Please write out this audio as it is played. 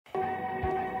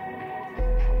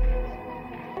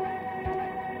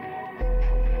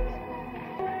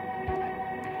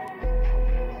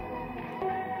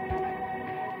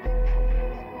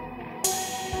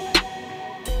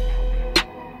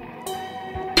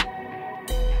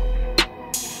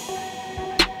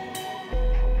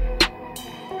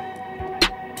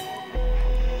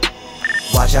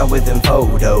Watch out with them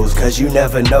photos, cause you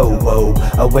never know, whoa.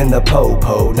 When the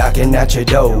po-po knocking at your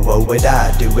door, what would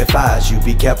I do if I was you?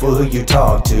 Be careful who you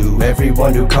talk to,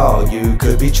 everyone who call you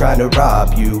could be trying to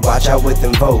rob you. Watch out with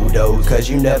them photos, cause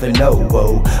you never know,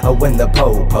 whoa. When the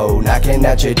po-po knocking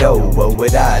at your door, what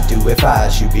would I do if I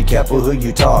was you? Be careful who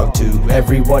you talk to,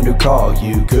 everyone who call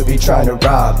you could be trying to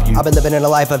rob you. I've been living in a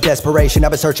life of desperation,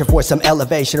 I've been searching for some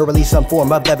elevation, or at least some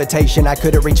form of levitation. I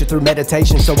couldn't reach it through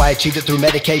meditation, so I achieved it through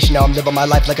medication. Now I'm living my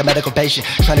life like a medical patient,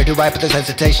 trying to do right, but there's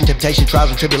hesitation, temptation, trials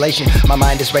and tribulation. My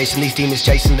mind is racing, these demons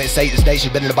chasing, they say this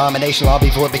nation been an abomination long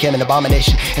before it became an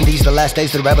abomination. And these are the last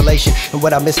days of the revelation, and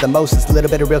what I miss the most is a little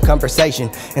bit of real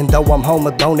conversation. And though I'm home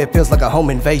alone, it feels like a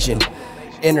home invasion.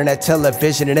 Internet,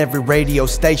 television, and every radio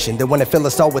station. They wanna fill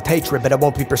us all with hatred, but I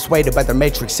won't be persuaded by their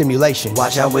matrix simulation.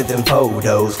 Watch out with them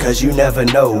photos, cause you never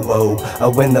know, whoa.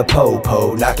 When the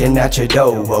po-po knocking at your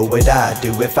door, what would I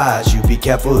do if I was you? Be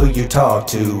careful who you talk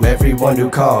to, everyone who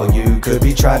call you could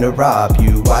be trying to rob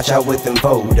you. Watch out with them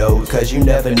photos, cause you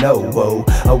never know, whoa.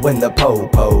 When the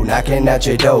po-po knocking at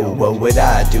your door, what would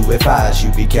I do if I was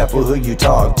you? Be careful who you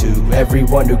talk to,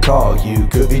 everyone who call you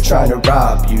could be trying to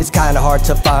rob you. It's kinda hard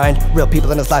to find real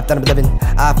people in this life that I'm living.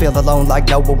 I feel alone like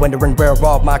Noah, wondering where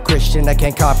all my Christian. I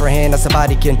can't comprehend how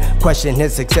somebody can question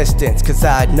his existence, cause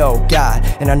I know God,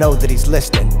 and I know that he's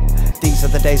listening. These are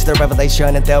the days of the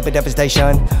revelation, and there'll be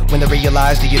devastation when they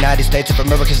realize the United States of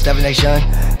America's devastation.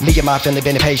 Me and my family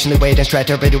been patiently waiting, strapped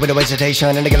ready with no hesitation,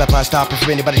 and I gotta apply stopper for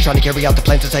anybody trying to carry out the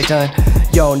plans of Satan.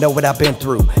 You don't know what I've been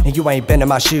through, and you ain't been in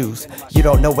my shoes. You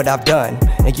don't know what I've done,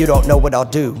 and you don't know what I'll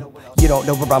do. You don't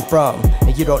know where I'm from,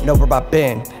 and you don't know where I've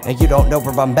been, and you don't know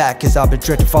where I'm at, cause I've been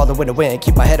drifting farther with the wind.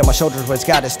 Keep my head on my shoulders where it's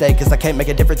gotta stay, cause I can't make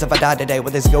a difference if I die today.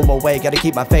 Well, there's no more way, gotta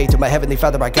keep my faith to my heavenly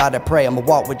Father, I gotta pray. I'ma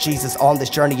walk with Jesus on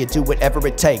this journey and do whatever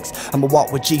it takes. I'ma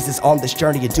walk with Jesus on this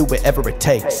journey and do whatever it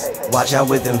takes. Watch out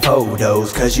with them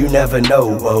photos, cause you never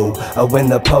know, whoa. When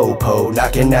the po-po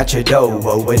knocking at your door,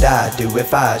 what would I do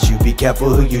if I was you? Be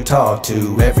careful who you talk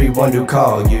to, everyone who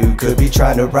call you could be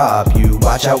trying to rob you.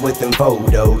 Watch out with them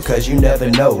photos, cause you never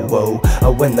know, whoa.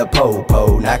 When the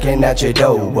po-po knocking at your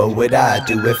door, what would I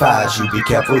do if I was you? Be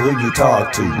careful who you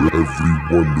talk to,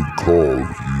 everyone who call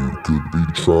you could be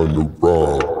trying to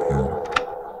rob you.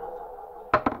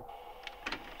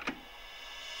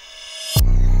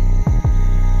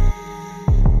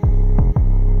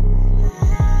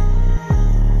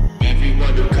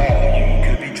 Everyone who call you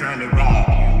could be trying to rob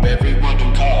you. Everyone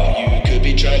who call you could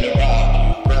be trying to rob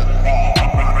you.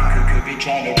 Could be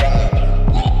trying to rob you.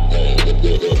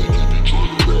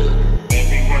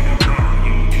 Everyone who call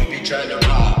you could be trying to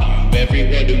rob you.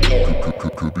 Everyone who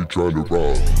call could be trying to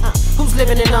rob. Who's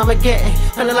living in Armageddon?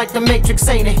 Feeling like the Matrix,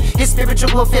 ain't it? His spiritual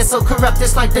warfare so corrupt,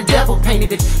 it's like the devil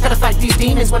painted it. Gotta fight these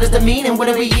demons, what is the meaning? What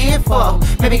are we here for?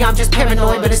 Maybe I'm just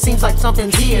paranoid, but it seems like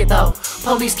something's here though.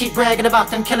 Police keep bragging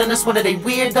about them killing us, what are they,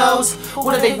 weirdos?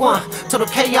 What do they want? Total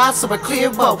chaos or a clear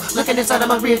road? Looking inside of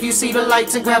my rear view, see the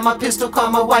lights and grab my pistol, call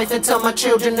my wife and tell my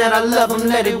children that I love them,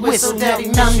 let it whistle,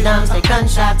 daddy. Dum-dums, they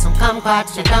gunshots, some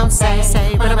kumquats, you don't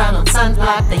say. Run around on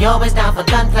sunblock, they always down for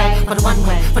gunplay. For the one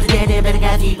way, for the dead, they better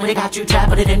get eat when they got you trapped,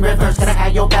 put it in reverse, gotta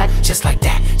have your back, just like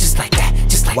that, just like that,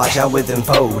 just like that. Watch out with them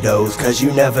photos, cause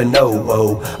you never know,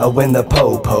 whoa. When the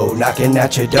po-po knocking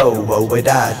at your door, what would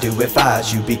I do if I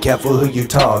was you? Be careful who you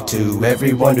talk to,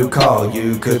 everyone who call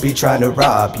you could be trying to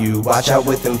rob you. Watch out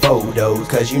with them photos,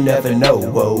 cause you never know,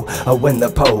 whoa. When the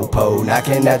po-po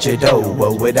knocking at your door,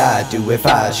 what would I do if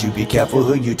I was you? Be careful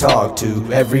who you talk to,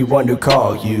 everyone who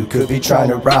call you could be trying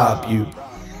to rob you.